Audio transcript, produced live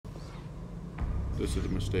This is a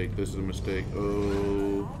mistake. This is a mistake.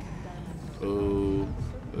 Oh. Oh.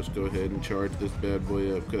 Let's go ahead and charge this bad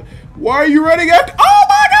boy up. Why are you running after? Oh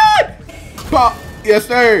my god! Pop! Yes,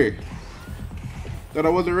 sir! Thought I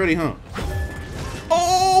wasn't ready, huh?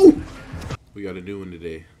 Oh! We got a new one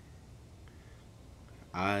today.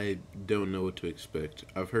 I don't know what to expect.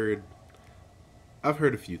 I've heard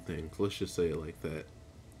a few things. Let's just say it like that.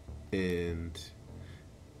 And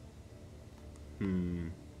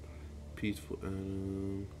peaceful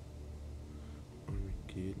Armageddon.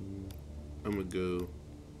 I'm gonna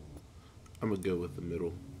go with the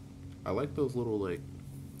middle. I like those little like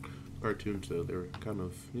cartoons though. They're kind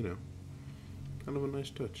of, you know, kind of a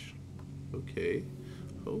nice touch. Okay.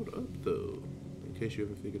 Hold up though. In case you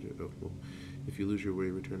haven't figured it out. Well, if you lose your way,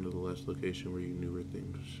 return to the last location where you knew where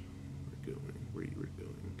things were going. Where you were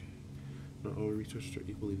going. Okay. Not all resources are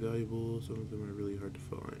equally valuable. Some of them are really hard to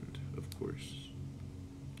find. Of course.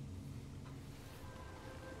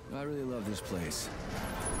 I really love this place.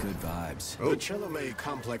 Good vibes. Oh. The Chelome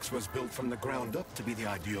complex was built from the ground up to be the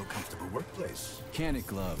ideal, comfortable workplace. Can it,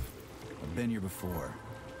 Glove? I've been here before.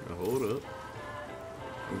 Now hold up.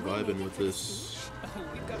 I'm vibing with this.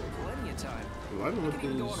 We've got plenty of time. I'm vibing with We can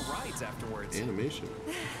even go on this rides afterwards. animation.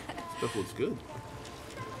 Stuff looks good.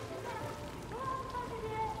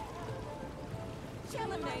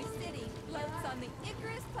 Chelome City floats on the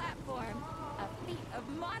Icarus platform, a feat of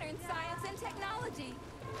modern science and technology.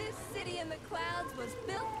 This city in the clouds was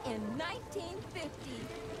built in 1950.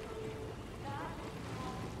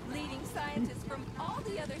 Leading scientists from all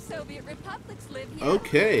the other Soviet republics live here,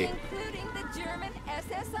 Okay. including the German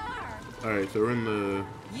SSR. Alright, so we're in the...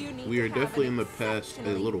 You need We are to have definitely an in the past a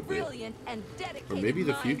exceptionally little bit. brilliant and Or dedicated maybe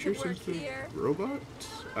the mind future to work since the here. robots?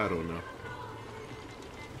 I don't know.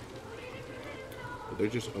 But they're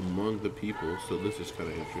just among the people, so this is kind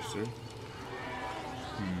of interesting.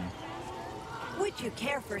 Would you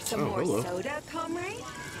care for some Oh, more hello. soda, comrade?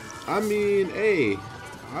 I mean, hey,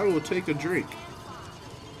 I will take a drink.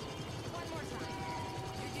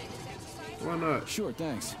 Why not? Sure,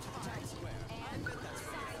 thanks.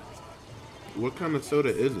 What kind of soda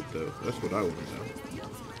is it, though? That's what I want to know.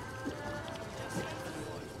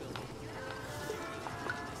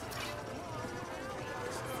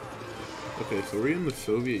 Okay, so we're in the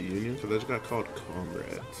Soviet Union, so that's got called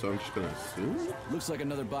Comrade. So I'm just gonna assume, Looks like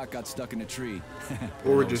another bot got stuck in a tree.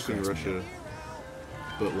 or we're That just in always cracks me Russia,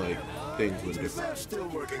 but like things were different. They're still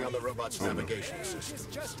working on the robot's navigation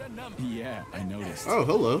system. up. Yeah, I noticed. Oh,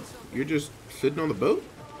 hello. You're just sitting on the boat?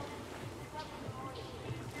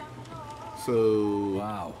 So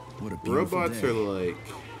Wow, what a beautiful robots day. are like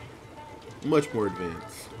much more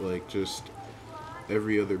advanced, like just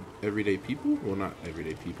every other everyday people. Well, not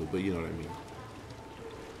everyday people, but you know what I mean.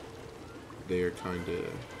 They are kind of.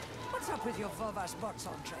 What's up with your Vovas box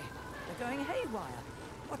entree? They're going haywire.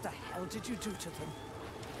 What the hell did you do to them?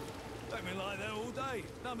 They've been like that all day.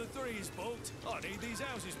 Number 3 is booked. I need these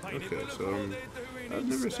houses painted. Okay, but look so what they're doing I've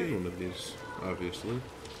never instead. seen one of these, obviously.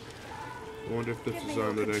 I wonder if this Give me your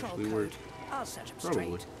design would control actually code. work. I'll set them Probably.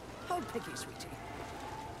 straight. Hold Piggy, sweetie.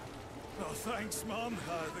 Oh, thanks, Mum.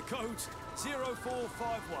 The code's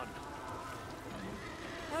 0451.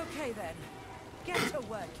 Okay then. Get to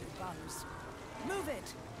work, you bums. Move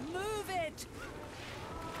it! Move it!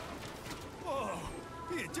 Whoa,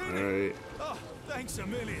 you did it. Alright. Oh, thanks a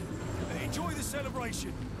million. Enjoy the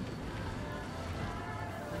celebration.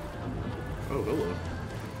 Oh, hello.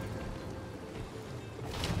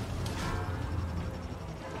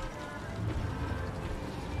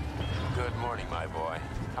 Good morning, my boy.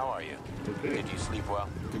 How are you? Okay. Did you sleep well?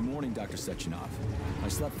 Good morning, Dr. Sechenov. I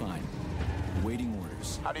slept fine. Awaiting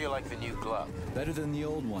orders. How do you like the new glove? Better than the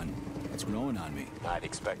old one. It's growing on me. I'd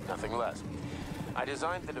expect nothing less. I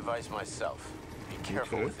designed the device myself. Be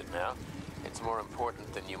careful Okay. with it now. It's more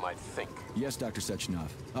important than you might think. Yes, Dr. Sechenov.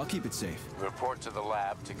 I'll keep it safe. Report to the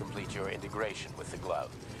lab to complete your integration with the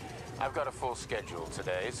glove. I've got a full schedule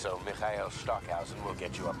today, so Mikhail Stockhausen will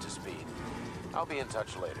get you up to speed. I'll be in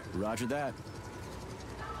touch later. Roger that.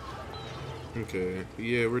 Okay.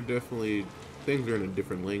 Yeah, we're definitely. Things are in a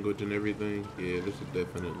different language and everything. Yeah, this is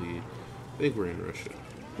definitely. I think we're in Russia,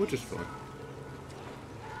 which is fun.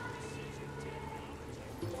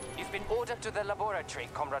 You've been ordered to the laboratory,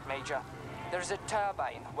 Comrade Major. There's a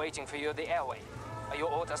turbine waiting for you at the airway. Are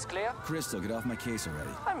your orders clear? Crystal, get off my case already.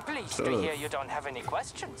 I'm pleased to Tough. hear you don't have any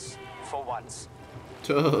questions, for once.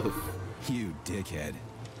 Tough. You dickhead.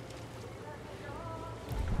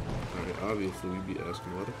 Alright, obviously we'd be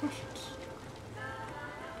asking a lot of questions.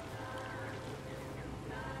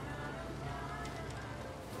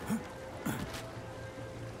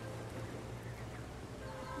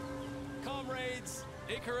 Comrades,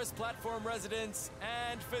 Icarus Icarus platform residents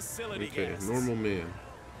and facility Okay, guests. normal man.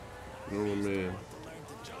 Normal man.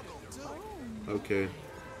 Okay,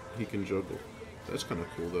 he can juggle. That's kind of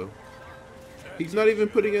cool though. He's not even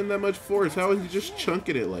putting in that much force. How is he just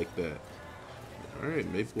chunking it like that?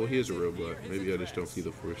 Alright, maybe, well, he is a robot. Maybe I just don't see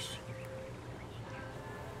the force.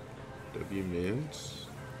 W-Mans.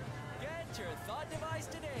 Get your thought device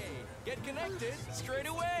today. Get connected straight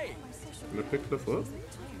away. Can I pick stuff up?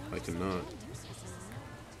 I cannot.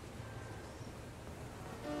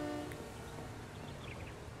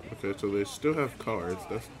 Okay, so they still have cards.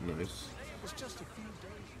 That's nice.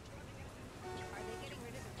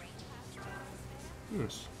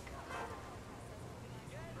 Nice.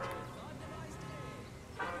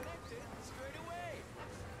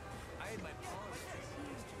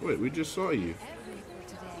 Wait, we just saw you.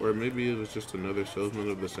 Or maybe it was just another salesman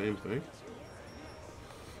of the same thing?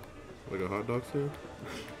 Like a hot dog stand?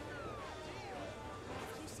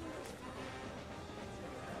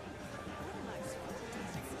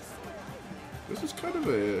 This is kind of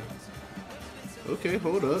a... Okay,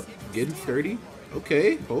 hold up. Getting 30.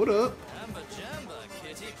 Okay, hold up.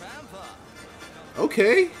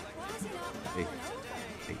 Okay. Hey.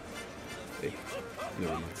 Hey. Hey.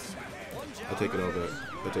 Never mind. I take it all back.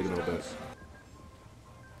 I take it all back.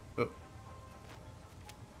 Oh.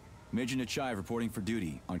 Major Nechayev reporting for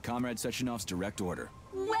duty on Comrade Sechenov's direct order.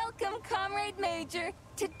 Welcome, Comrade Major.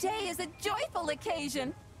 Today is a joyful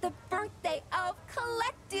occasion. The birthday of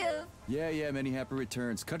Collective. Yeah, many happy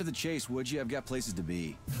returns. Cut to the chase, would you? I've got places to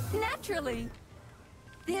be. Naturally.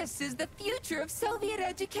 This is the future of Soviet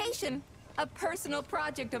education. A personal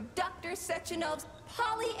project of Dr. Sechenov's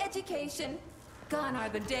poly-education. Gone are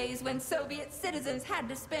the days when Soviet citizens had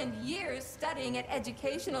to spend years studying at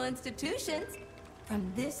educational institutions.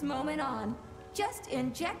 From this moment on, just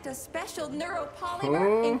inject a special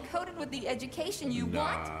neuropolymer encoded with the education you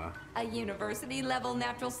want. A university-level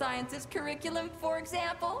natural sciences curriculum, for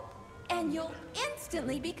example. And you'll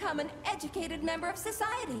instantly become an educated member of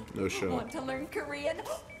society. No shot. Want to learn Korean?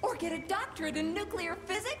 Or get a doctorate in nuclear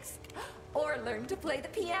physics? Or learn to play the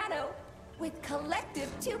piano? With Collective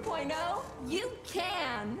 2.0, you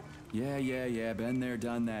can. Yeah, been there,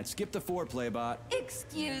 done that. Skip the foreplay, bot.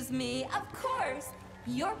 Excuse me, of course.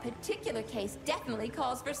 Your particular case definitely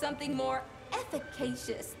calls for something more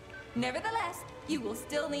efficacious. Nevertheless, you will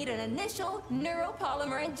still need an initial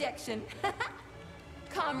neuropolymer injection.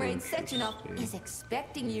 Comrade Sechenov is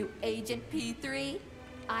expecting you, Agent P3.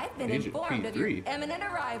 I've been Agent informed of P3? your imminent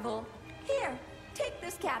arrival. Here, take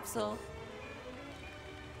this capsule.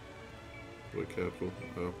 What capsule?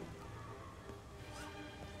 Oh.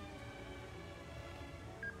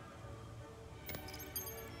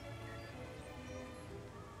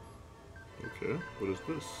 Okay, what is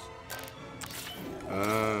this?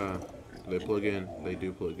 Ah, they plug in. They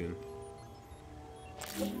do plug in.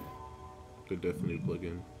 They definitely plug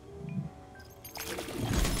in.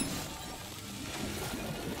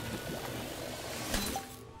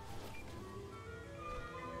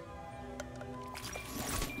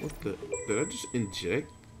 What the? Did I just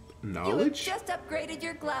inject knowledge? You have just upgraded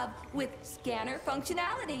your glove with scanner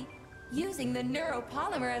functionality. Using the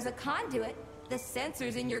neuropolymer as a conduit, the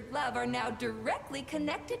sensors in your glove are now directly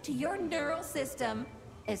connected to your neural system,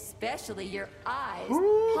 especially your eyes'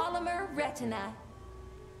 polymer retina.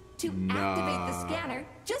 To activate the scanner,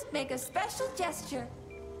 just make a special gesture.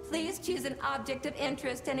 Please choose an object of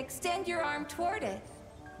interest and extend your arm toward it.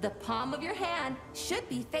 The palm of your hand should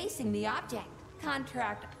be facing the object.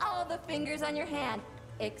 Contract all the fingers on your hand,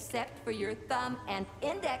 except for your thumb and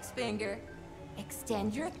index finger.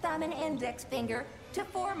 Extend your thumb and index finger to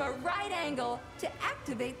form a right angle to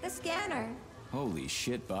activate the scanner. Holy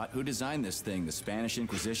shit, bot. Who designed this thing? The Spanish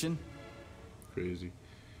Inquisition? Crazy.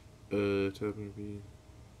 Tap RB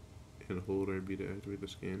and hold RB to activate the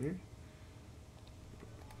scanner.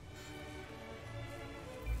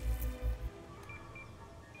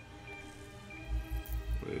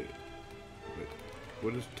 Wait.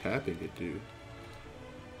 What does tapping it do?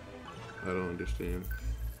 I don't understand.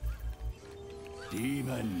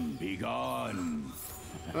 Demon, be gone.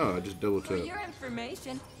 Oh, I just double For tap. your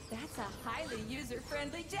information, that's a highly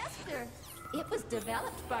user-friendly gesture. It was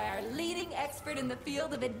developed by our leading expert in the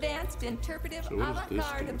field of advanced interpretive So what does this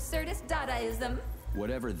avant-garde do? absurdist Dadaism.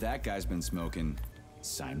 Whatever that guy's been smoking,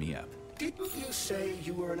 sign me up. Didn't you say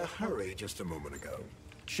you were in a hurry just a moment ago?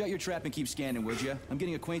 Shut your trap and keep scanning, would you? I'm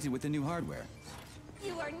getting acquainted with the new hardware.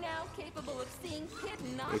 You are now capable of seeing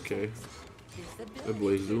hidden objects. Okay. This That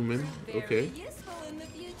boy ability zooming. could prove Okay. very useful in the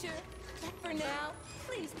future. But for now,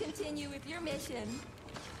 please continue with your mission.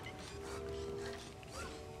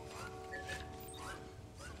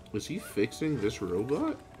 Was he fixing this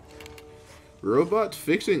robot? Robots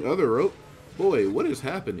fixing other Boy, what is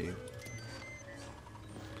happening?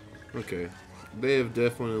 Okay. They have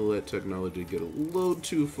definitely let technology get a little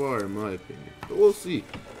too far, in my opinion. But we'll see.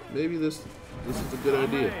 Maybe this is a good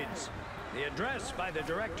idea. Comrades, the address by the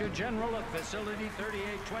Director General of Facility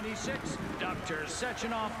 3826, Dr.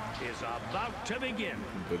 Sechenov, is about to begin.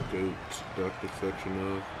 The GOAT, Dr.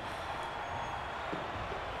 Sechenov.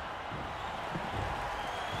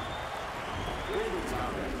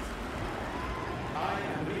 I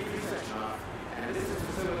am Dr. Sechenov, and this is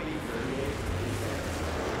Facility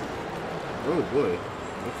 3826. Oh boy.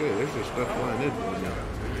 Okay, there's just stuff flying in right now.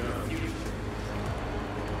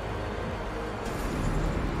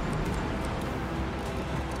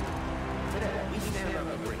 Today, we stand on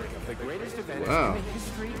the brink of the greatest event Wow. in the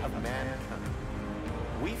history of mankind.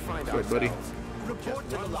 We find What's up, buddy? ourselves Report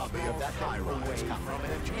to the lobby of that high-rise from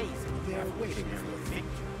an case They're waiting for you.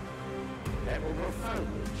 victory that will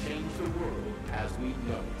profoundly change the world as we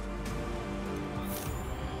know it.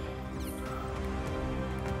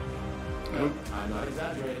 Nope. I'm not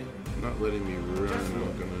exaggerating. Not letting me run, Just I'm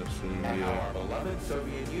look. gonna assume, And yeah. our beloved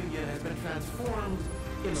Soviet Union has been transformed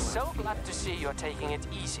in the So glad to see you're taking it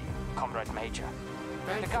easy, Comrade Major.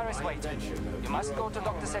 Thanks The car to is my waiting. invention of You must go to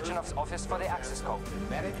Dr. Sechenov's office for the access code.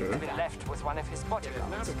 genetic Okay. You've been left with one of his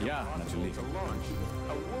bodyguards. Yeah, naturally. to launch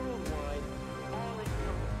a worldwide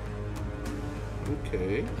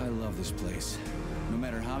Okay. I love this place. No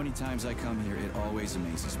matter how many times I come here, it always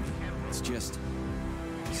amazes me. It's just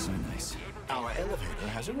so nice. Our elevator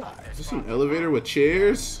has arrived. Is this an elevator with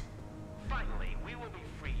chairs? Finally, we will be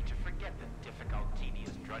free to forget the difficult,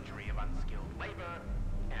 tedious drudgery of unskilled labor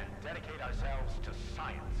and dedicate ourselves to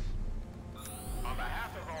science. On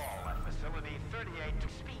behalf of all at Facility 38 to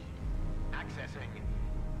speed, accessing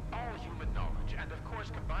all human knowledge and of course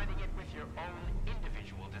combining it with your own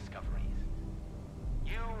individual discoveries.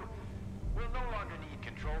 You will no longer need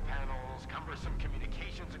control panels, cumbersome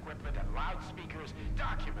communications equipment, and loudspeakers,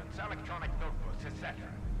 documents, electronic notebooks, etc.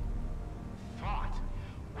 Thought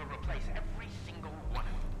will replace every single one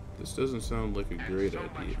of them. This doesn't sound like a great And so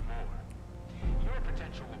idea. much more. Your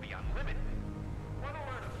potential will be unlimited. Want to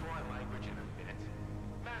learn a foreign language in a minute?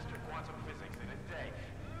 Master quantum physics in a day?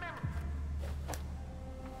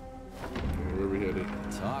 Where we headed?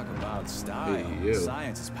 Talk about style. Hey, yo.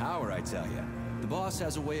 Science is power, I tell you. The boss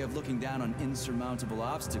has a way of looking down on insurmountable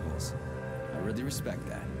obstacles. I really respect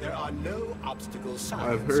that. There are no obstacles. Science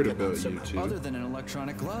I've heard cannot about you surmount. two. Other than an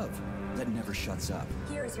electronic glove that never shuts up.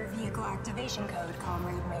 Here's your vehicle activation code,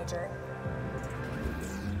 Comrade Major.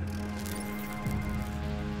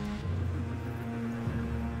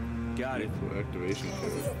 Got it. Vehicle activation The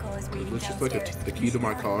code. vehicle is waiting This just like downstairs. the key to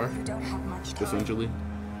my car, You don't have much time. essentially.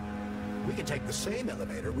 We can take the same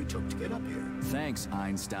elevator we took to get up here. Thanks,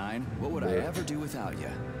 Einstein. What would I Yeah. ever do without you?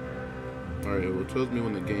 Alright, well, it tells me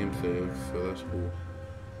when the game saves, so that's cool.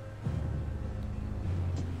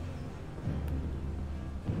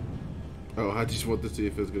 Oh, I just want to see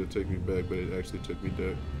if it's going to take me back, but it actually took me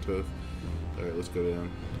back. Tough. Alright, let's go down.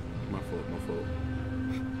 My fault, my fault.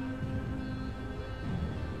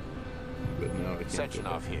 But now I can't. go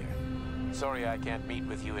Sechenov back. here. Sorry I can't meet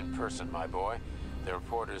with you in person, my boy. The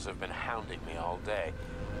reporters have been hounding me all day.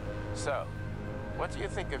 So, what do you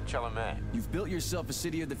think of Chalamet? You've built yourself a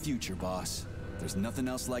city of the future, boss. There's nothing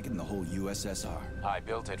else like it in the whole USSR. I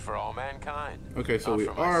built it for all mankind. Okay, so not we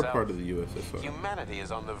for are myself. part of the USSR. Humanity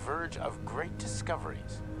is on the verge of great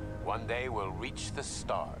discoveries. One day we'll reach the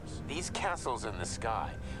stars. These castles in the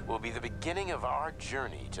sky will be the beginning of our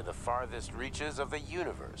journey to the farthest reaches of the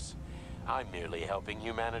universe. I'm merely helping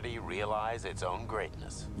humanity realize its own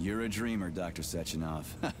greatness. You're a dreamer, Dr. Sechenov.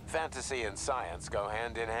 Fantasy and science go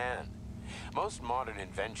hand in hand. Most modern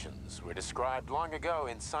inventions were described long ago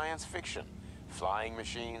in science fiction. Flying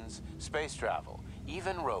machines, space travel,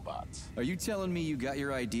 even robots. Are you telling me you got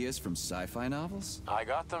your ideas from sci-fi novels? I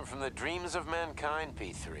got them from the dreams of mankind,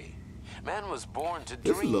 P3. Man was born to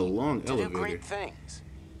This is dream, a long to elevator. do great things.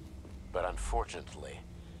 But unfortunately,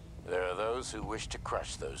 there are those who wish to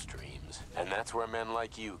crush those dreams. And that's where men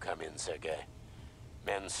like you come in, Sergei.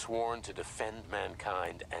 Men sworn to defend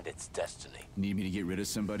mankind and its destiny. Need me to get rid of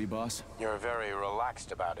somebody, boss? You're very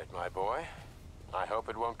relaxed about it, my boy. I hope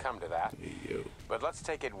it won't come to that. Hey, yo. But let's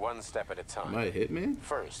take it one step at a time. Am I a hitman?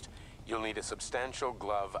 First, you'll need a substantial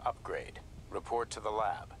glove upgrade. Report to the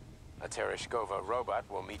lab. A Tereshkova robot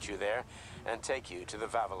will meet you there and take you to the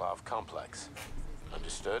Vavilov complex.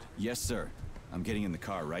 Understood? Yes, sir. I'm getting in the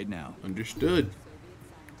car right now. Understood.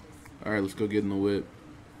 Alright, let's go get in the whip.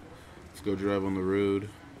 Let's go drive on the road.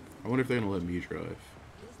 I wonder if they're gonna let me drive.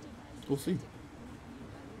 We'll see.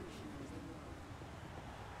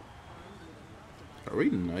 Are we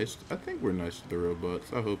nice? I think we're nice to the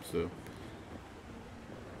robots. I hope so.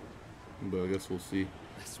 But I guess we'll see.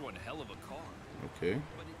 That's one hell of a car. Okay.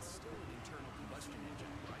 But it's still an internal combustion engine,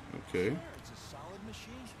 right? Okay. It's a solid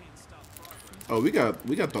machine. Can't stop. Oh, we got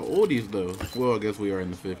the oldies though. Well, I guess we are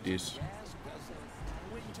in the 50s.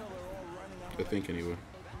 I think anyway.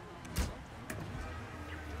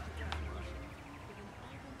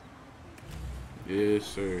 Yes,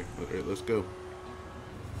 sir. Alright, let's go.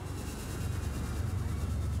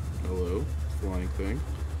 Hello, flying thing.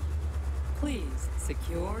 Please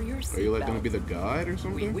secure your seatbelt. Are you like gonna be the guide or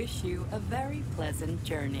something? We wish you a very pleasant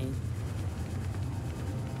journey.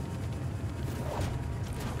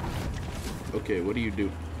 Okay, what do you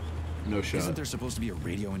do? No shot. Isn't there supposed to be a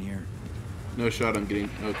radio in here? No shot on getting...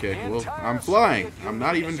 Okay, well, I'm flying. I'm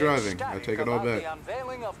not even driving. I take it all back.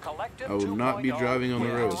 I will not be driving on the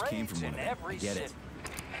road. Came from one of them. I get it.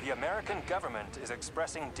 The American government is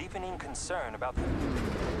expressing deepening concern about the...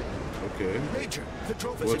 Okay. Major, the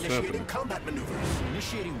drove is What's initiating happening? combat maneuvers.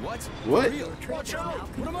 Initiating what? What? Real. Watch out!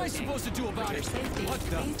 What am I supposed to do about it? What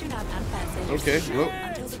the? Please do not unfasten your Okay, seatbelt well,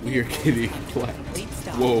 until the we are vehicle getting is at a flat. complete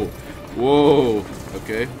stop. Whoa. Whoa.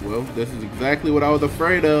 Okay, well, this is exactly what I was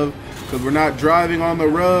afraid of, because we're not driving on the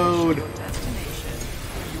road.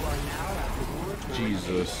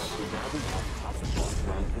 Jesus.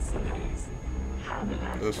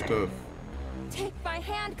 That's tough. Take my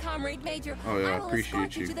hand, Comrade Major. Oh, yeah, I will appreciate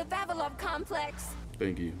escort you to the Vavilov complex.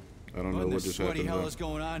 Thank you. I don't know What in what the just sweaty happened hell though. is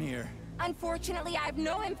going on here? Unfortunately, I have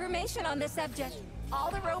no information on the subject. All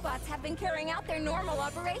the robots have been carrying out their normal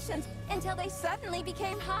operations until they suddenly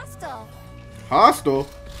became hostile. Hostile?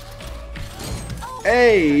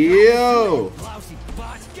 Hey, yo! Lousy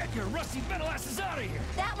bots, get your rusty metal asses out of here!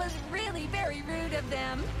 That was really very rude of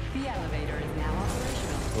them. The elevator is now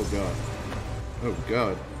operational. Oh, God. Oh,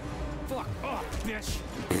 God. Fuck off, bitch!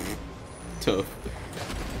 Tough.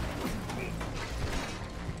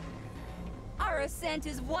 Our ascent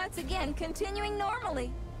is once again continuing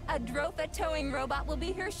normally. A Drofa towing robot will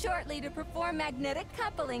be here shortly to perform magnetic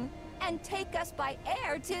coupling and take us by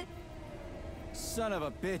air to... Son of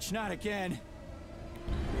a bitch, not again.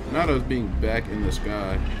 Not us being back in the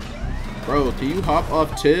sky. Bro, can you hop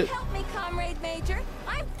off tip? Help me, Comrade Major.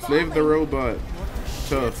 I'm Save the falling. robot.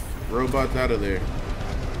 Tough. Robot's out of there.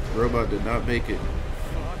 Robot did not make it.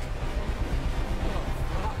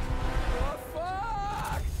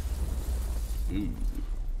 Ooh.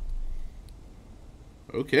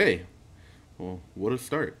 Okay. Well, what a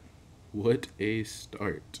start. What a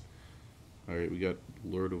start. Alright, we got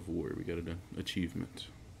Lord of War. We got an achievement.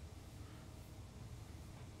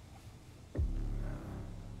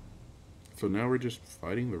 So now we're just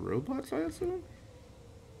fighting the robots, I assume?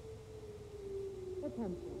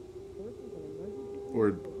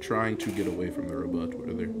 Or trying to get away from the robots,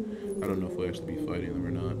 whether I don't know if we'll actually be fighting them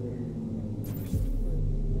or not.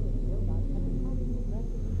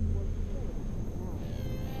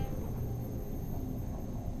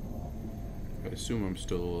 I assume I'm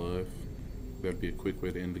still alive. That'd be a quick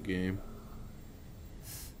way to end the game.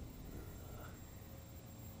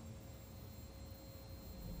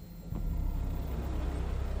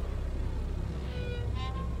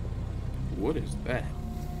 What is that?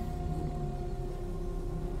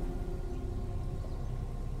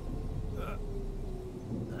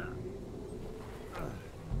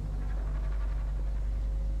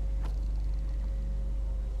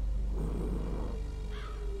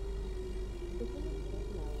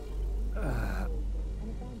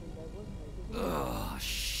 Oh,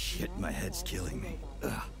 shit, my head's killing me.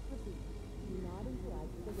 Ugh.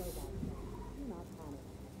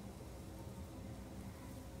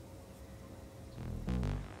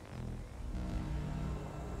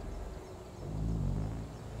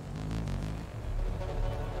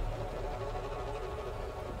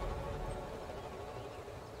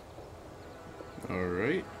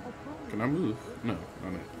 Alright. Can I move? No,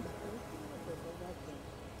 not it.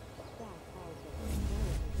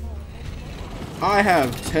 I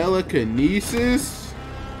have telekinesis?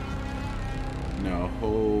 No,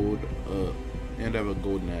 hold up. And I have a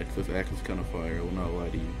golden axe. This axe is kind of fire, I will not lie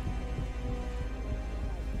to you.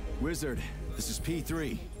 Wizard, this is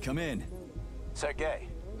P3. Come in. Sergey,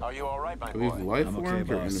 are you alright, my Are these boy? life I'm okay, forms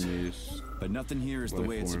or boss. enemies? But nothing here is the Life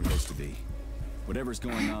way it's forms. supposed to be. Whatever's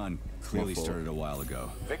going on clearly fault. started a while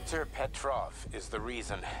ago. Viktor Petrov is the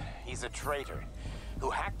reason. He's a traitor who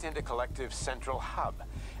hacked into Collective's central hub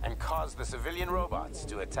and caused the civilian robots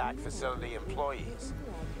to attack facility employees.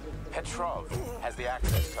 Petrov has the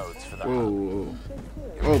access codes for the Whoa, hub. whoa.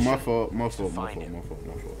 Your Oh, my mission fault, my is to fault, my find fault, him my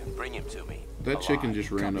fault. and bring him to me. That chicken alive.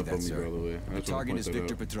 just ran Copy up that, on me, sir. by the way. I The just want to target point is that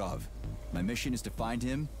Viktor out. Petrov. My mission is to find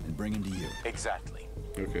him and bring him to you. Exactly.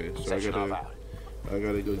 Okay, so Sectionov out. I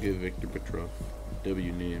gotta go get Victor Petrov.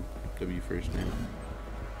 W name. W first name.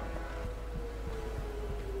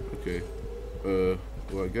 Okay.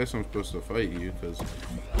 Well, I guess I'm supposed to fight you, cause.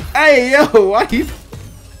 Hey, yo, why you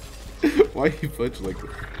punch like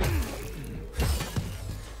this?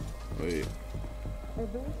 Wait.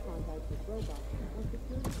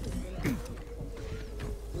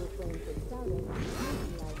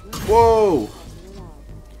 Whoa!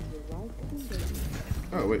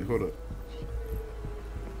 Oh, wait, hold up.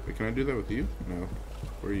 Wait, can I do that with you? No.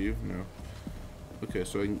 Or you? No. Okay,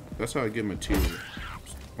 so that's how I get material.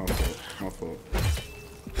 My fault. My fault.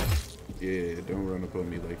 Yeah, don't run up on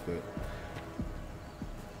me like that.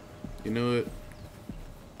 You know what?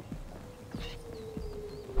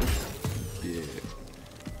 Yeah.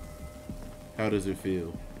 How does it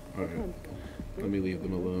feel? Alright. Let me leave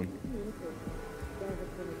them alone.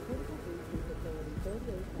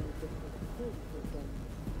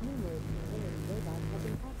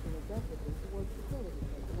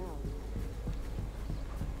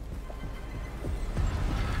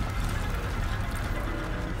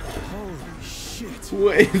 Holy shit.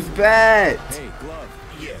 What is that? Hey, Glove.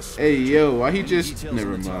 Yes. Hey, yo, why he just... Details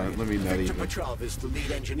Never on the mind. target. Let me not Victor even... Petrov is the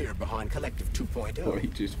lead engineer behind Collective 2.0. Why he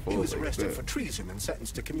just He falls was like arrested that? for treason and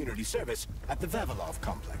sentenced to community service at the Vavilov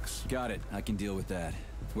complex. Got it. I can deal with that.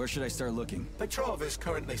 Where should I start looking? Petrov is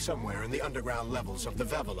currently somewhere in the underground levels of the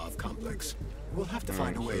Vavilov complex. We'll have to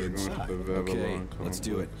find a way inside. Okay, let's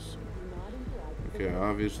do it. Okay, I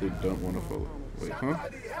obviously don't want to follow. Wait, huh?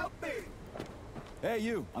 Help me! Hey,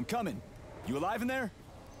 you. I'm coming. You alive in there?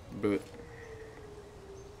 But...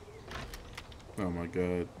 Oh my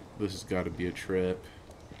god. This has got to be a trap.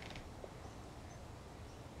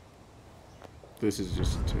 This is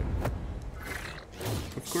just a trap.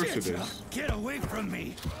 Of course it is. Get away from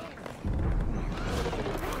me!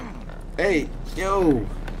 Hey, yo!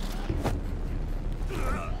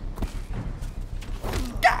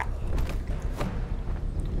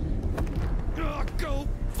 Go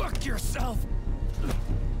fuck yourself!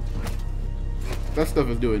 That stuff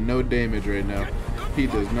is doing no damage right now. He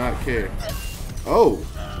does not care. Oh!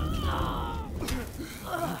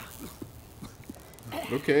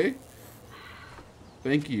 Okay.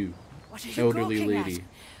 Thank you, What are you elderly gawking lady. at?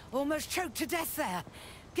 Almost choked to death there.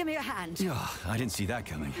 Give me a hand. Oh, I didn't see that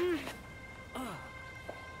coming.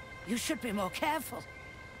 You should be more careful.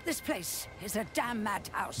 This place is a damn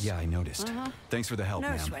madhouse. Yeah, I noticed. Thanks for the help, No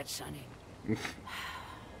ma'am. sweat, Sonny.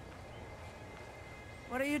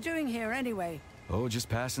 What are you doing here anyway? Oh, just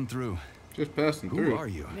passing through. Just passing Who through. are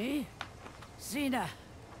you? Me? Xena.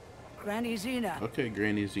 Granny Xena. Okay,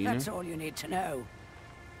 Granny Xena. That's all you need to know.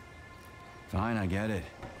 Fine, I get it.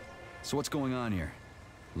 So what's going on here?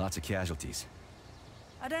 Lots of casualties.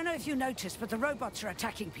 I don't know if you noticed, but the robots are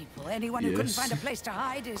attacking people. Anyone who couldn't Yes. find a place to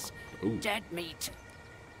hide is Ooh. dead meat.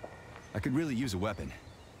 I could really use a weapon.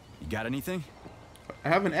 You got anything? I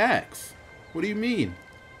have an axe. What do you mean?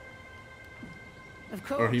 Of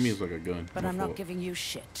course. Or he means like a gun. But My I'm fault. not giving you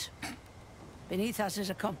shit. Beneath us is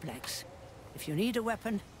a complex. If you need a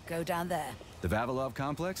weapon, go down there. The Vavilov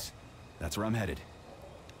complex? That's where I'm headed.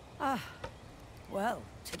 Ah, well,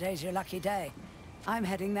 today's your lucky day. I'm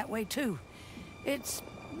heading that way too. It's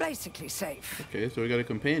basically safe. Okay, so we got a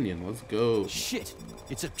companion. Let's go. Shit!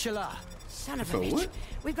 It's a chilla. Son of a So bitch. what?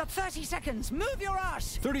 We've got 30 seconds. Move your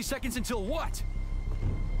ass. 30 seconds until what?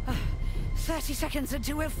 30 seconds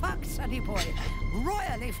until we're fucked, sonny boy.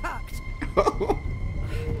 Royally fucked.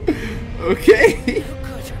 Okay.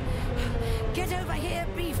 Good. Get over here,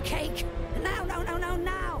 beefcake. Now,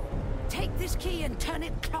 now. Take this key and turn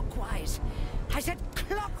it clockwise. I said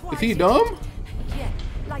clockwise. Is he dumb? Yeah,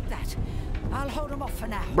 like that. I'll hold him off for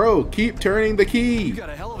now. Bro, keep turning the key. You got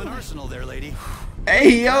a hell of an arsenal there, lady.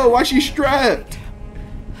 Hey, yo, why she strapped?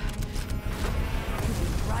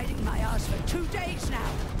 You've been riding my ass for 2 days now.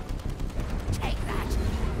 Take that.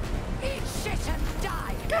 Eat shit and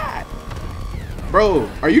die. God. Bro,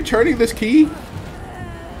 are you turning this key?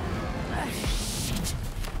 Shit.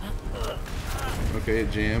 Okay,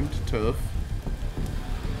 it jammed. Tough.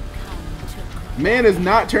 Man is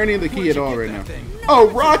not turning the key at all right now. Oh,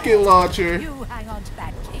 rocket launcher. You hang on to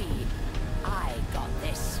that key. I got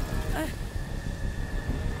this.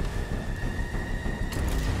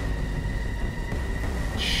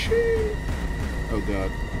 Shit. Oh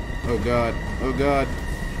god. Oh god. Oh god.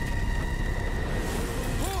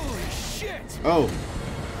 Holy shit! Oh.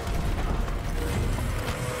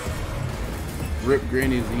 Rip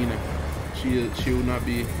Granny Xena. She will not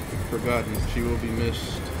be forgotten. She will be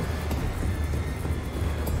missed.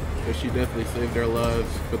 But she definitely saved our lives.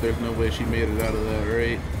 But there's no way she made it out of that,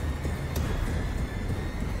 right?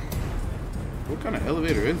 What kind of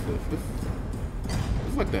elevator is this? This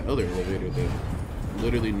is like that other elevator that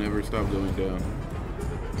literally never stopped going down.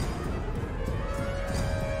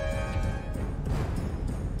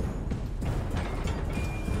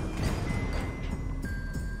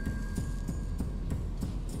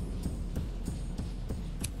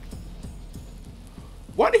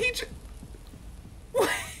 Why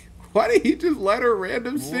did he just light a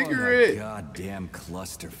random cigarette? Goddamn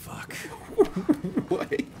clusterfuck.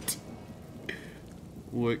 What?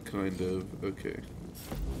 What kind of? Okay.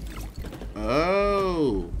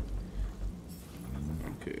 Oh.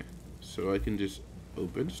 Okay. So I can just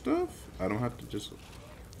open stuff? I don't have to just...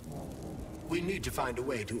 We need to find a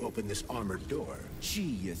way to open this armored door. Gee,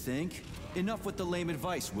 you think? Enough with the lame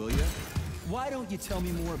advice, will ya? Why don't you tell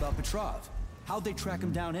me more about Petrov? How'd they track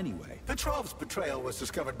him down anyway? Petrov's betrayal was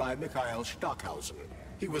discovered by Mikhail Stockhausen.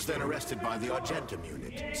 He was then arrested by the Argentum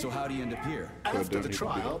unit. So how'd he end up here? After the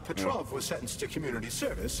trial, Petrov was sentenced to community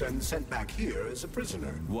service and sent back here as a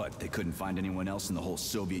prisoner. What, they couldn't find anyone else in the whole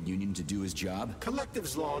Soviet Union to do his job?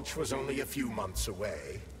 Collective's launch was only a few months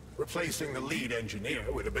away. Replacing the lead engineer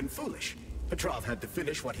would have been foolish. Petrov had to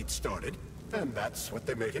finish what he'd started, and that's what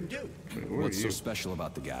they made him do. What's so special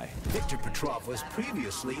about the guy? Victor Petrov was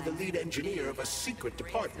previously the lead engineer of a secret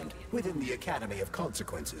department within the Academy of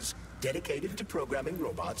Consequences, dedicated to programming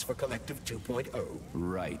robots for Collective 2.0.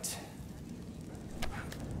 Right.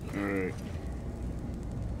 Alright.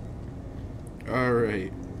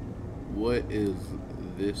 Alright. What is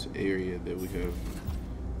this area that we have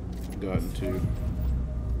gotten to?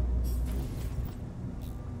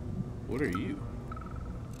 What are you?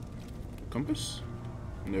 Compass?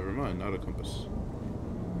 Never mind, not a compass.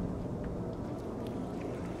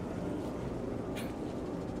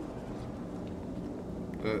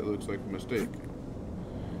 That looks like a mistake.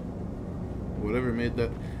 Whatever made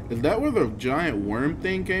that... Is that where the giant worm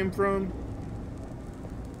thing came from?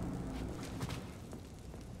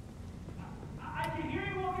 I can hear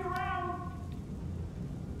you walking around!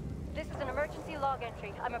 This is an emergency log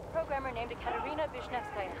entry. I'm a programmer named Katerina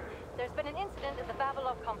Vishnevskaya. There's been an incident at the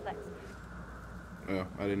Vavilov complex. Oh,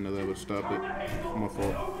 I didn't know that would stop it. My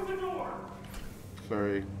fault.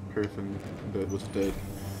 Sorry, person that was dead.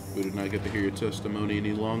 We did not get to hear your testimony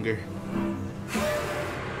any longer.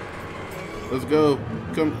 Let's go.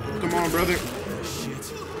 Come on, brother.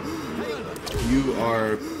 You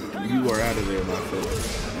are out of there, my friend.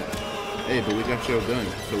 Hey, but we got your gun,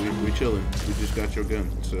 so we chilling. We just got your gun,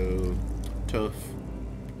 so tough.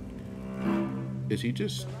 Is he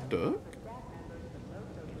just stuck?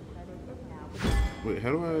 Wait,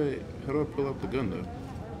 how do I pull out the gun though?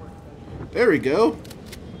 There we go.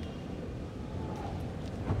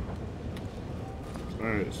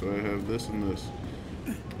 Alright, so I have this and this.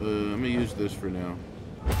 I'm gonna use this for now.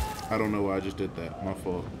 I don't know why I just did that. My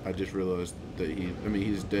fault. I just realized that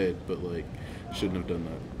he's dead, but like, shouldn't have done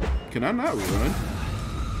that. Can I not run?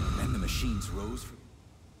 And the machines rose.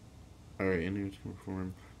 Alright, enemies can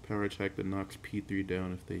perform power attack that knocks P3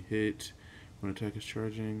 down if they hit. When attack is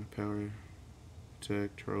charging, power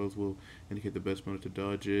attack, Charles will indicate the best moment to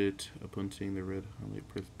dodge it. Upon seeing the red highlight,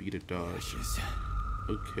 press B to dodge.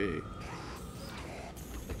 Okay.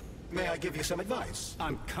 May I give you some advice?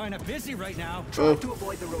 I'm kind of busy right now. Try to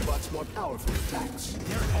avoid the robot's more powerful attacks.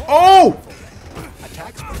 Oh!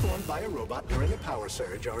 Attacks performed by a robot during a power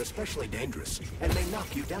surge are especially dangerous and may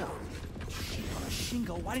knock you down.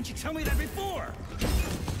 Shingo, why didn't you tell me that before?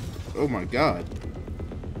 Oh my god.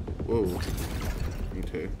 Whoa.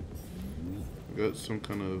 Okay. Got some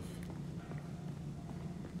kind of...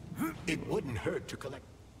 It wouldn't hurt to collect...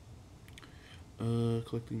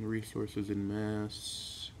 collecting resources in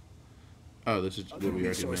mass... Oh, this is what we already know.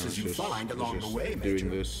 Resources you find along the way, doing Major.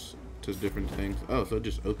 this to different things. Oh, so it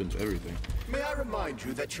just opens everything. May I remind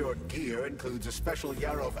you that your gear includes a special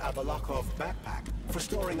Yarov Avalokov backpack for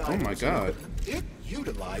storing items. Oh my god. It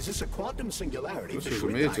utilizes a quantum singularity This to is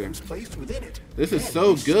shrink amazing. items placed within it. This is and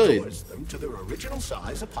so good. restores them to their original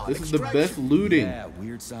size upon This is the extraction. best looting. Yeah,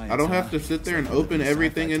 weird science, I don't have huh? to sit there and open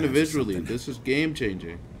everything individually. This is game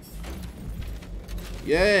changing.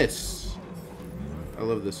 Yes! I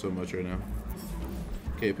love this so much right now.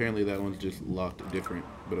 Okay, apparently that one's just locked different,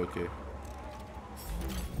 but okay.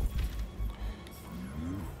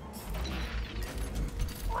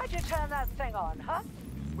 Why'd you turn that thing on, huh?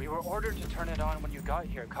 We were ordered to turn it on when you got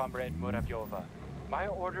here, Comrade Muravyova. My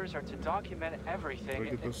orders are to document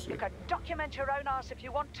everything. You can document your own ass if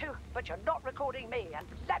you want to, but you're not recording me, and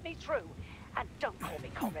let me through. And don't call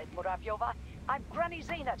me Comrade Muravyova. I'm Granny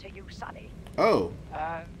Zena to you, Sonny. Oh.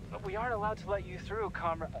 We aren't allowed to let you through,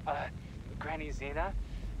 Granny Zena.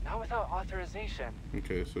 Not without authorization.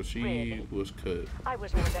 Okay, so she Really? was cut. I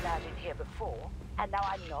was more than out in here before, and now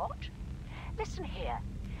I'm not. Listen here.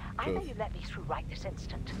 Either Tough. you let me through right this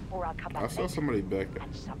instant, or I'll come back I saw later, somebody back there.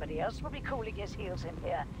 and somebody else will be cooling his heels in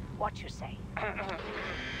here. What you say? Go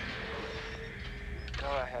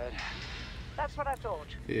ahead. That's what I thought.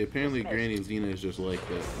 Yeah, apparently Dismissed. Granny Xena is just like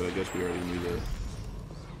that, but I guess we already knew that.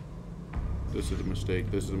 This is a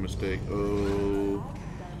mistake. This is a mistake. Oh.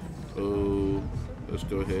 Oh. Let's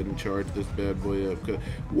go ahead and charge this bad boy up.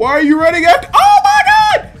 Why are you running after? Oh my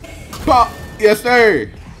god! Pop! Yes,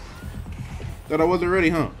 sir! Thought I wasn't ready,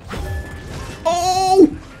 huh? Oh!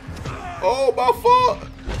 Oh, my fault!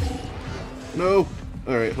 No.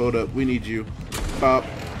 Alright, hold up. We need you. Pop.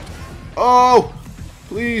 Oh!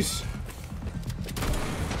 Please.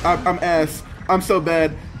 I'm ass. I'm so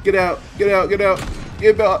bad. Get out. Get out. Get out.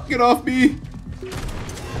 Get out. Get off me.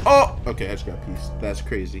 Oh! Okay, I just got peace. That's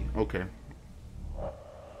crazy. Okay.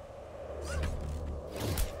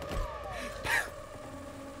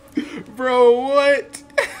 Bro, what?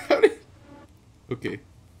 Okay.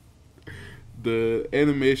 The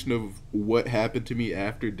animation of what happened to me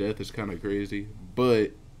after death is kind of crazy,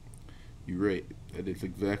 but you're right. That is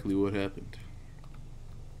exactly what happened.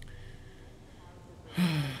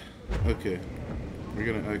 Okay. We're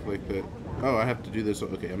gonna act like that. Oh, I have to do this.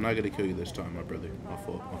 Okay, I'm not gonna kill you this time, my brother. My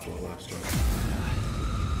fault last time.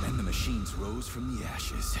 And the machines rose from the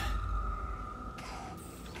ashes.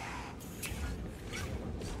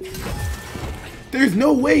 There's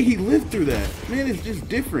no way he lived through that. Man, it's just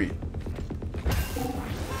different.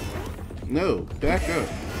 No, back up.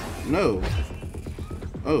 No.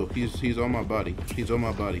 Oh, he's on my body. He's on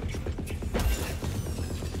my body.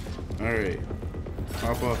 Alright.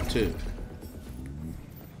 Hop off tip.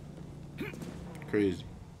 Crazy.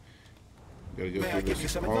 Gotta go through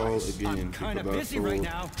this all again. I'm kind of busy right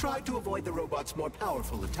now. Try to avoid the robot's more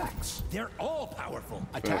powerful attacks. They're all powerful.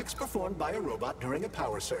 Attacks performed by a robot during a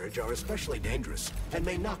power surge are especially dangerous and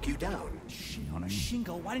may knock you down. Shit on a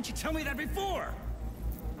shingle. Why didn't you tell me that before?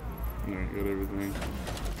 Alright, got everything.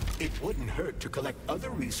 It wouldn't hurt to collect other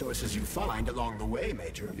resources you find along the way,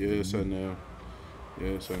 Major. Yes, I know.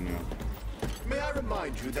 Yes, I know. May I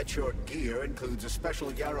remind you that your gear includes a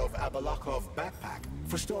special Yarov Abalakov backpack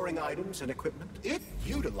for storing items and equipment? It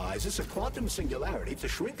utilizes a quantum singularity to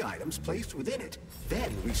shrink items placed within it,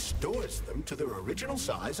 then restores them to their original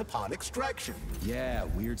size upon extraction. Yeah,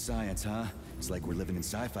 weird science, huh? It's like we're living in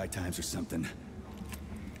sci-fi times or something.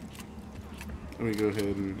 Let me go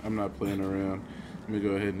ahead and, I'm not playing around. Let me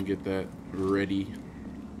go ahead and get that ready.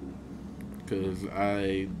 Cause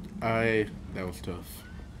that was tough.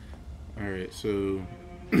 Alright, so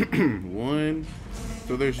one.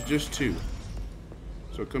 So there's just two.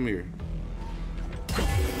 So come here.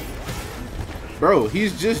 Bro,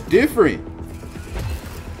 he's just different.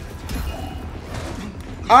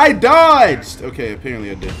 I dodged! Okay,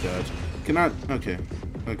 apparently I did dodge. Can I? Okay.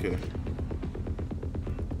 Okay.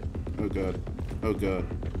 Oh god. Oh god.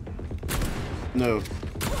 No.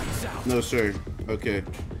 No, sir. Okay.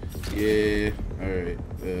 Yeah. Alright.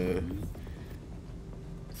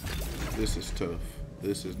 This is tough.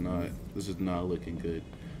 This is not looking good.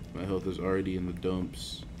 My health is already in the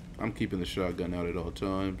dumps. I'm keeping the shotgun out at all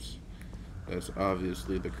times. That's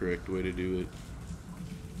obviously the correct way to do it.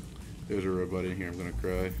 There's a robot in here. I'm gonna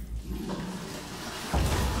cry.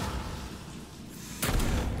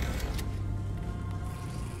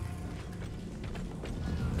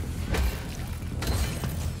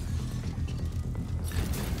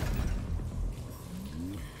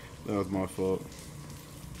 That was my fault.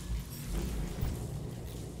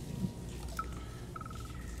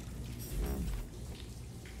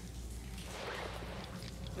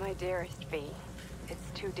 My dearest V,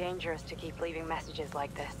 it's too dangerous to keep leaving messages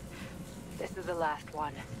like this. This is the last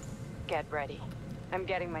one. Get ready. I'm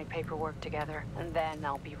getting my paperwork together, and then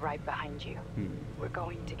I'll be right behind you. We're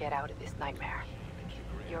going to get out of this nightmare.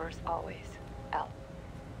 Yours always, L.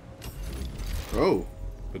 Oh,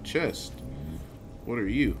 a chest. What are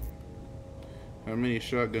you? How many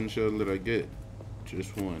shotgun shells did I get?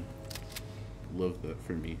 Just one. Love that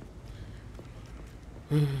for me.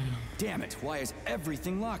 Damn it, why is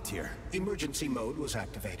everything locked here? Emergency mode was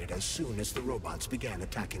activated as soon as the robots began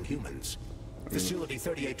attacking humans. Facility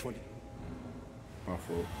 3820. My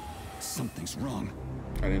fault. Something's wrong.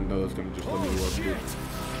 I didn't know it was gonna just let me walk through.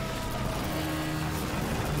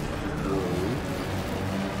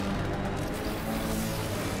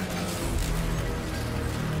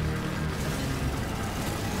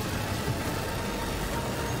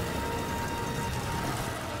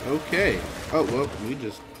 Okay. Oh, well, we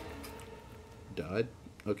just died.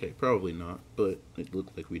 Okay, probably not, but it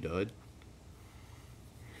looked like we died.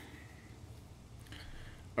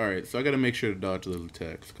 Alright, so I gotta make sure to dodge those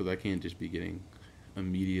attacks, because I can't just be getting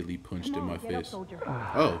immediately punched in my Get up, face. soldier.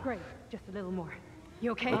 Oh. Great. Just a little more.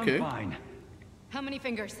 You okay? Okay. I'm fine. How many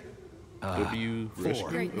fingers? W rescue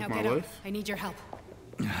Great, now of my get up. life? I need your help.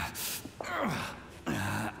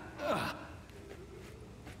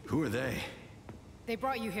 Who are they? They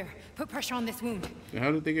brought you here. Put pressure on this wound. And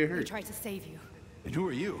how did they get We hurt? tried to save you. And who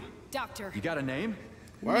are you? Doctor. You got a name?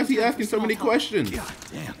 Why is he asking so many questions? God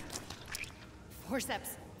damn.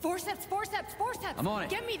 Forceps. Forceps, forceps, forceps! I'm on it.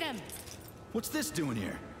 Get me them! What's this doing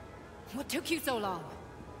here? What took you so long?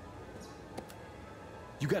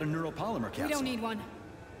 You got a neuropolymer capsule. We don't need one.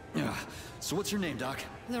 Yeah. So what's your name, Doc?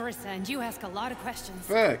 Larissa, and you ask a lot of questions.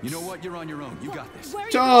 Facts. You know what? You're on your own. You got this. Where are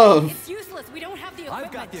you Tough. going? It's useless. We don't have the equipment.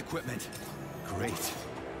 I've got the equipment. Great.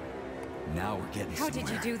 Now we're getting How somewhere. did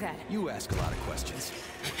you do that? You ask a lot of questions.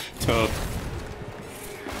 Tough.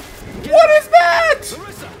 What is that?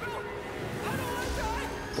 Larissa!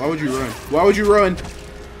 Why would you run? Why would you run?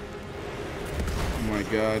 Oh my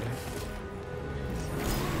god.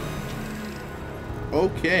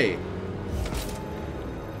 Okay.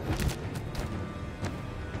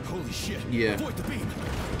 Holy shit. Yeah. Avoid the beam.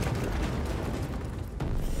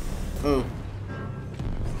 Oh.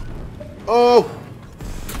 Oh!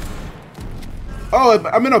 Oh,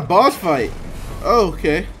 I'm in a boss fight. Oh,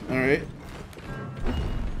 okay. Alright.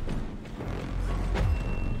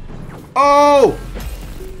 Oh!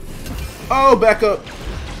 Oh, back up.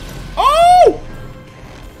 Oh!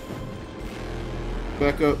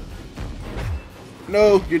 Back up.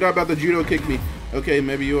 No, you're not about to judo kick me. Okay,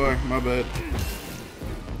 maybe you are. My bad.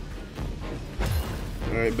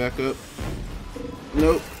 Alright, back up.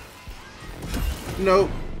 Nope. Nope.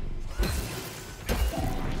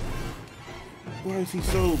 Why is he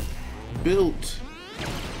so built?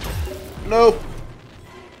 Nope.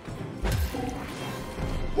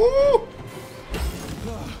 Woo!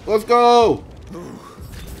 Let's go!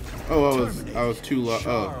 Oh, I was too low.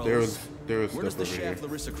 Oh, there was Where does stuff the over here. shaft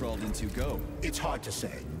Larissa crawled into go? It's hard to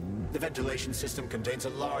say. The ventilation system contains a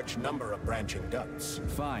large number of branching ducts.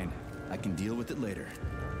 Fine. I can deal with it later.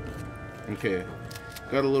 Okay.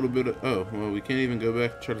 Got a little bit of... Oh, well, we can't even go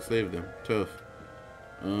back and try to save them. Tough.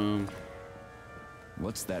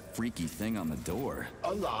 What's that freaky thing on the door?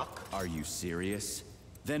 A lock. Are you serious?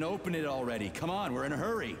 Then open it already. Come on, we're in a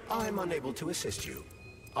hurry. I'm unable to assist you.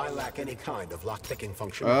 I lack any kind of lock-picking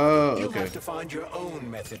function. Oh, You'll okay. have to find your own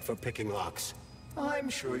method for picking locks. I'm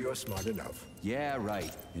sure you're smart enough. Yeah,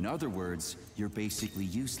 right. In other words, you're basically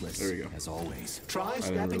useless. There we go. As always. Try didn't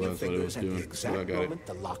snapping your realize what it was fingers at doing, the but I exact got it. moment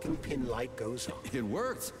the locking pin light goes on. It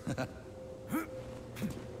worked.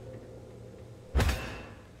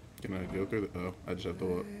 Can I go through the... Oh, I just have to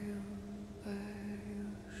walk.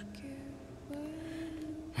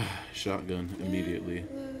 Shotgun immediately.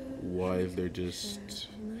 Why is there just...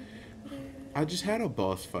 I just had a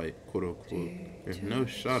boss fight, quote unquote. There's no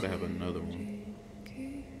shot I have another one.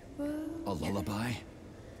 A lullaby?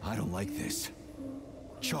 I don't like this.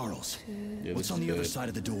 Charles, Yeah, what's this on is the other bad. side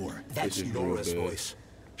of the door? That's is real Nora's bad. voice.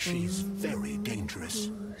 She's very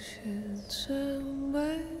dangerous.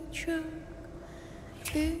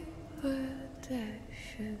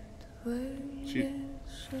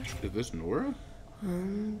 Is this Nora?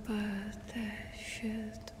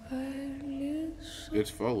 It's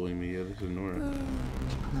following me. Yeah, this is Nora.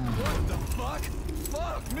 What the fuck?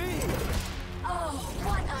 Fuck me! Oh,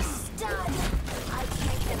 what a stud! I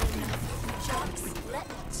can't get enough. Just let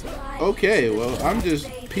me try. Okay, well, I'm just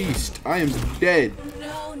pieced. I am dead.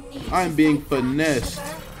 No need I am to being fight back, finessed. sugar.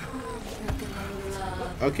 You're gonna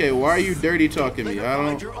love. Okay, why are you dirty talking me? I Find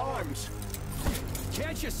don't... your arms.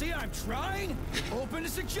 Can't you see I'm trying? Open to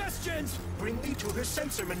suggestions! Bring me to her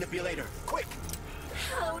sensor manipulator. Quick!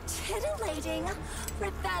 How titillating.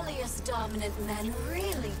 Rebellious dominant men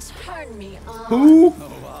really turn me on. Who?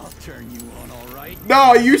 Oh, I'll turn you on, all right?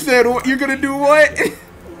 No, you said what? You're gonna do what?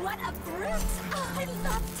 What a brute. Oh, I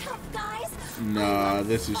love tough guys. Nah,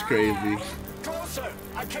 this is crazy. Closer!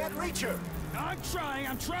 I can't reach her! I'm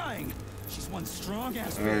trying! She's one strong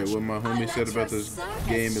ass Alright, bitch. what my homie said about this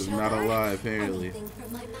game is not a lie, apparently. Anything for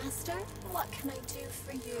my master? What can I do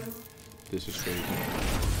for you? This is crazy.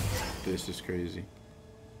 This is crazy.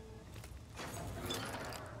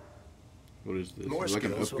 What is this? More Is it like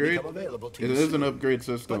an skills will upgrade? become available to It you is an soon. upgrade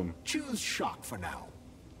system. But choose shock for now.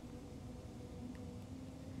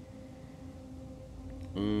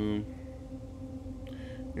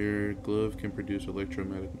 Your glove can produce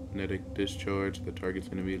electromagnetic discharge that targets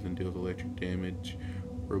enemies and deals electric damage.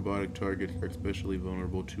 Robotic targets are especially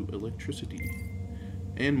vulnerable to electricity.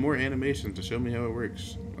 And more animations to show me how it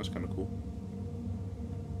works. That's kind of cool.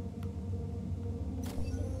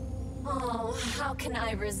 Oh, Oh, how can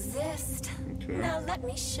I resist? Okay. Now let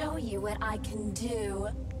me show you what I can do.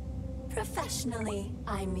 Professionally,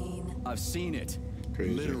 I mean. I've seen it.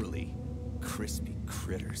 Crazy. Literally. Crispy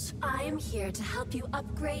critters. I am here to help you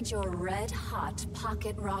upgrade your red-hot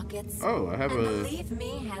pocket rockets. Oh, I have and a... believe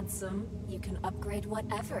me, handsome, you can upgrade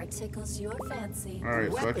whatever tickles your fancy.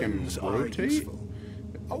 Alright, so I can Weapons are rotate? useful.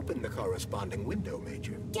 Open the corresponding window,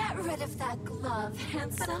 Major. Get rid of that glove,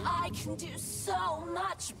 handsome. But I can do so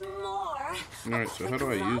much more. Alright, so how do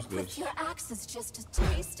I use With this? your axe is just a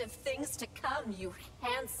taste of things to come, you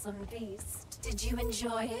handsome beast. Did you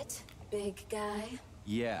enjoy it, big guy?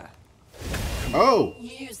 Yeah. Oh!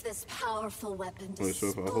 Use this powerful weapon to Wait, so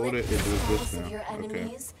if I split hold it, the it does this skulls now. of your Okay.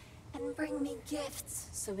 enemies and bring me gifts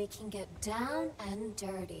so we can get down and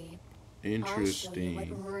dirty. Interesting. I'll show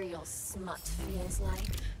you what real smut feels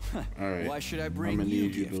like. Alright. Why should I I'm bring gonna you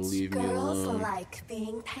need you to gifts? leave me Girls alone. like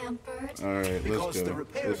being pampered. Alright, let's Because go. the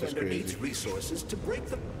repair This is vendor needs crazy. resources to break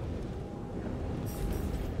the...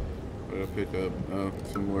 I'll pick up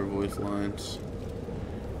some more voice lines.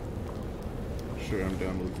 Sure, I'm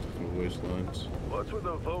down with some voice lines. What's with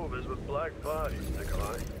the Vovas with black bodies,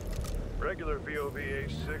 Nikolai? Regular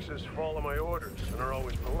VOV-A6s follow my orders and are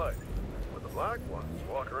always polite. But the black ones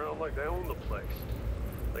walk around like they own the place.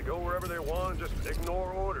 They go wherever they want and just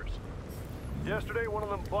ignore orders. Yesterday, one of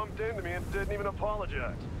them bumped into me and didn't even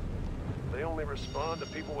apologize. They only respond to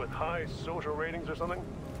people with high social ratings or something.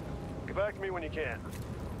 Get back to me when you can.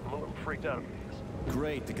 I'm a little freaked out about this.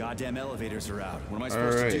 Great, the goddamn elevators are out. What am I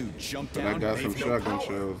supposed to do? Jump But down? I got some They've no shotgun power.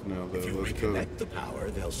 shells now, though. If you Let's go. reconnect the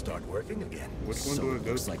power, they'll start working again. Which one So do I it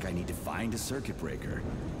go looks to? like I need to find a circuit breaker.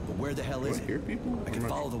 But where the hell Do is I it? hear people? I can Or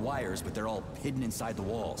am I- follow the wires, but they're all hidden inside the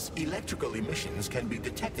walls. Electrical emissions can be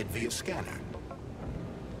detected via scanner.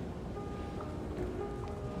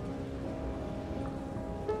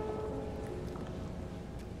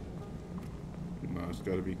 No, it's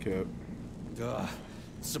gotta be kept. Ugh.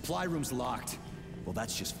 Supply room's locked. Well,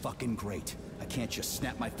 that's just fucking great. I can't just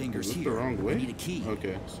snap my fingers Is this here. the wrong way? I need a key.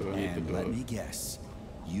 Okay, so I need and the let dog. me guess.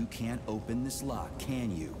 You can't open this lock,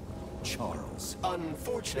 can you, Charles?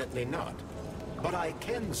 Unfortunately not. But I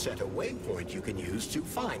can set a waypoint you can use to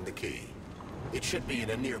find the key. It should be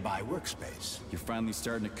in a nearby workspace. You're finally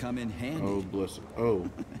starting to come in handy. Oh, bless it. Oh,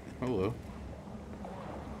 hello.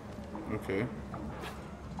 Okay.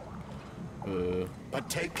 But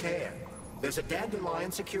take care. There's a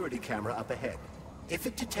dandelion security camera up ahead. If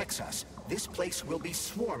it detects us, this place will be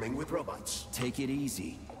swarming with robots. Take it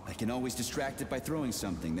easy. I can always distract it by throwing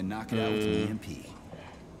something, then knock it out with an EMP.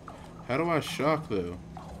 How do I shock, though?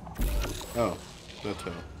 Oh, that's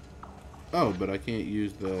how. Oh, but I can't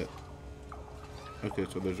use that. Okay,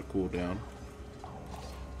 so there's a cooldown.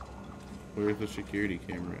 Where's the security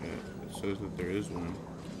camera at? It says that there is one.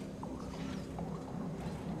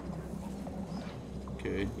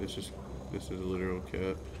 Okay, this is a literal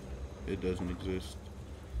cap. It doesn't exist.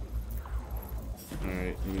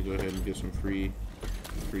 Alright, let me go ahead and get some free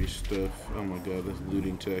stuff. Oh my god, this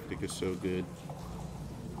looting tactic is so good.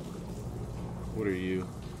 What are you?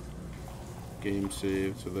 Game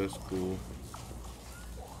saved, so that's cool.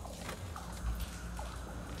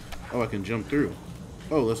 Oh, I can jump through.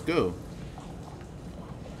 Oh, let's go.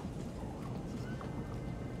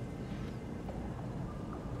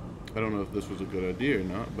 I don't know if this was a good idea or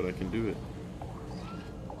not, but I can do it.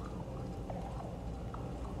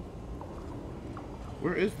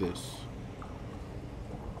 Where is this?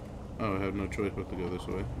 Oh, I have no choice but to go this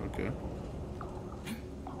way. Okay.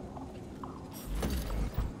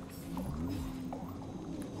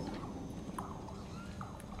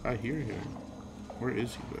 I hear him. Where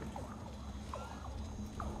is he there?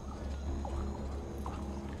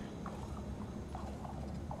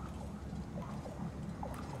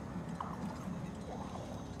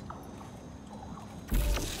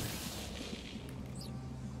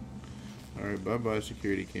 Alright, bye-bye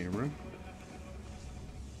security camera.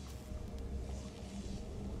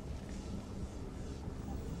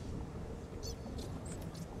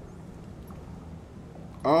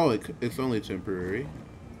 Oh, it's only temporary.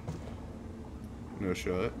 No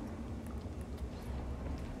shot.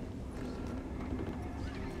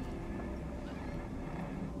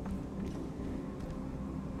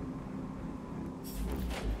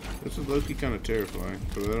 This is low-key kind of terrifying,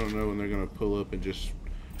 because I don't know when they're going to pull up and just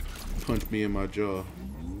punch me in my jaw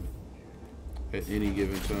at any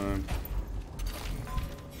given time.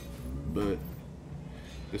 But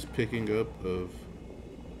this picking up of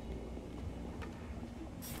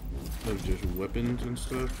just weapons and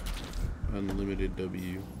stuff, unlimited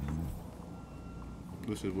W.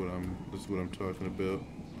 This is what I'm talking about.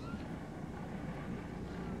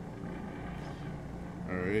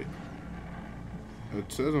 All right.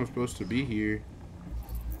 It says I'm supposed to be here.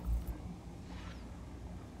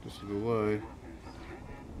 This is a lie.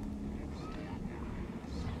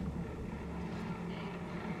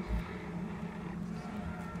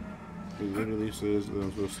 It literally says that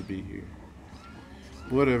I'm supposed to be here.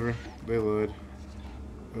 Whatever. They lied.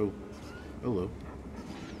 Oh. Hello.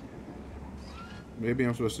 Maybe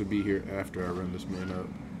I'm supposed to be here after I run this man up.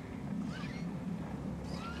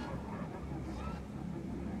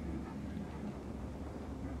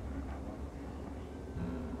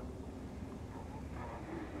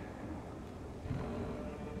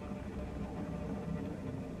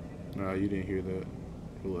 Nah, you didn't hear that.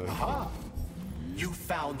 Relax. Aha! You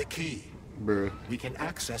found the key. Bruh. We can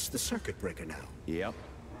access the circuit breaker now. Yep.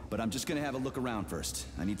 But I'm just gonna have a look around first.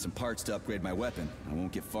 I need some parts to upgrade my weapon. I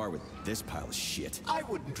won't get far with this pile of shit. I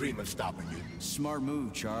wouldn't dream of stopping you. Smart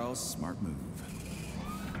move, Charles. Smart move.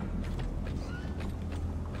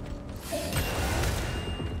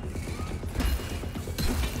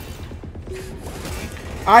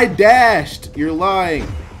 I dashed! You're lying.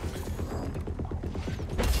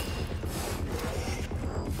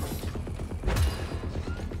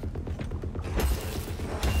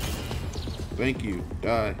 Thank you.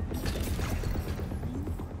 Die.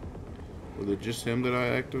 Was it just him that I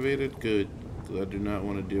activated? Good. Because I do not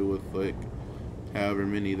want to deal with, like, however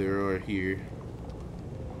many there are here.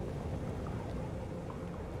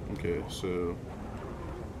 Okay, so...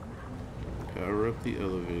 power up the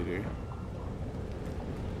elevator.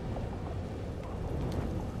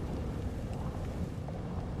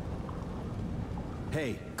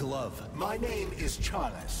 Hey, Glove. My name is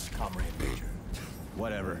Charles, Comrade Major.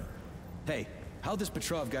 Whatever. Hey, how'd this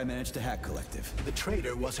Petrov guy manage to hack Collective? The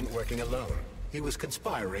traitor wasn't working alone. He was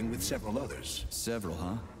conspiring with several others. Several,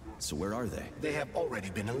 huh? So where are they? They have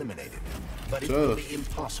already been eliminated. But it will be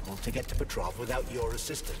impossible to get to Petrov without your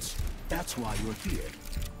assistance. That's why you're here.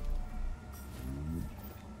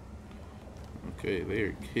 Okay, they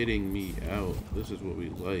are kidding me out. This is what we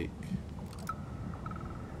like.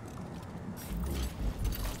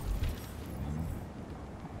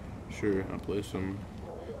 Sure, I'll play some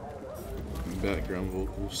background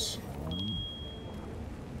vocals.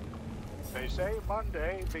 They say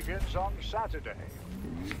Monday begins on Saturday,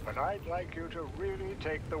 but I'd like you to really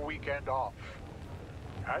take the weekend off.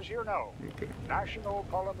 As you know, national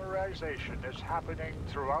polymerization is happening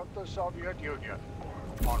throughout the Soviet Union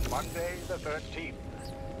on Monday the 13th,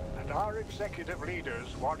 and our executive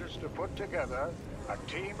leaders want us to put together a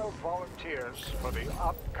team of volunteers for the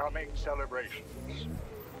upcoming celebrations.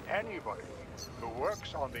 Anybody who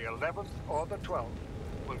works on the 11th or the 12th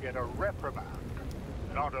will get a reprimand,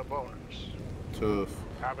 not a bonus. Tough.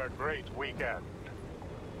 Have a great weekend.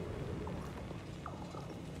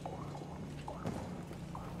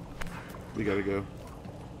 We gotta go.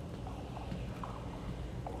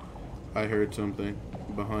 I heard something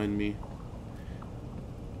behind me.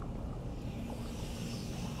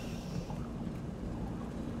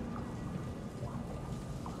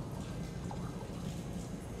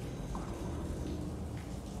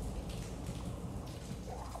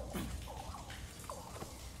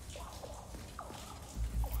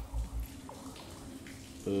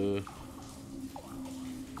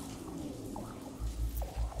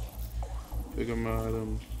 Pick up my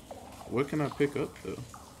item. What can I pick up though?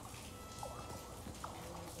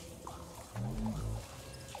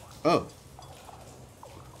 Oh.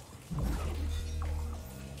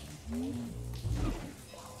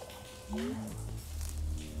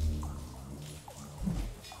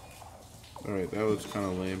 Alright, that was kind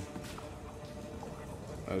of lame.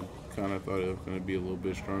 I kind of thought it was going to be a little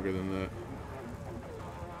bit stronger than that.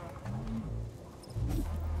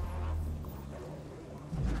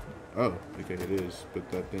 Oh, okay, it is. But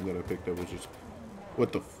that thing that I picked up was just...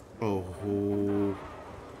 What the f... Oh.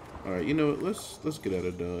 Alright, you know what? Let's get out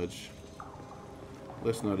of Dodge.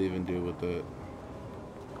 Let's not even deal with that.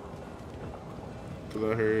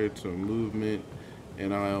 Because I heard some movement,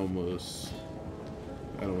 and I don't want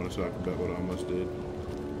to talk about what I almost did.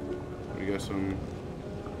 We got some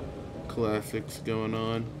classics going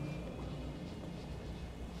on.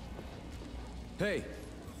 Hey,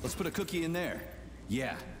 let's put a cookie in there.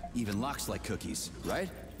 Yeah, even locks like cookies, right?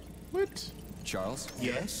 What? Charles?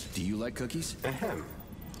 Yes? Do you like cookies? Ahem.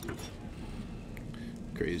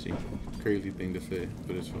 Crazy thing to say,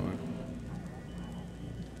 but it's fine.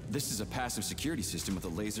 This is a passive security system with a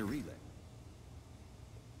laser relay.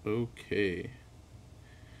 Okay.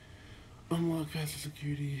 Unlock passive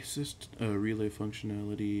security system relay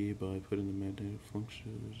functionality by putting the magnetic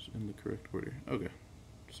functions in the correct order. Okay,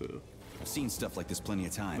 so I've seen stuff like this plenty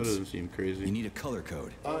of times. that doesn't seem crazy. You need a color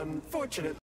code. Unfortunately.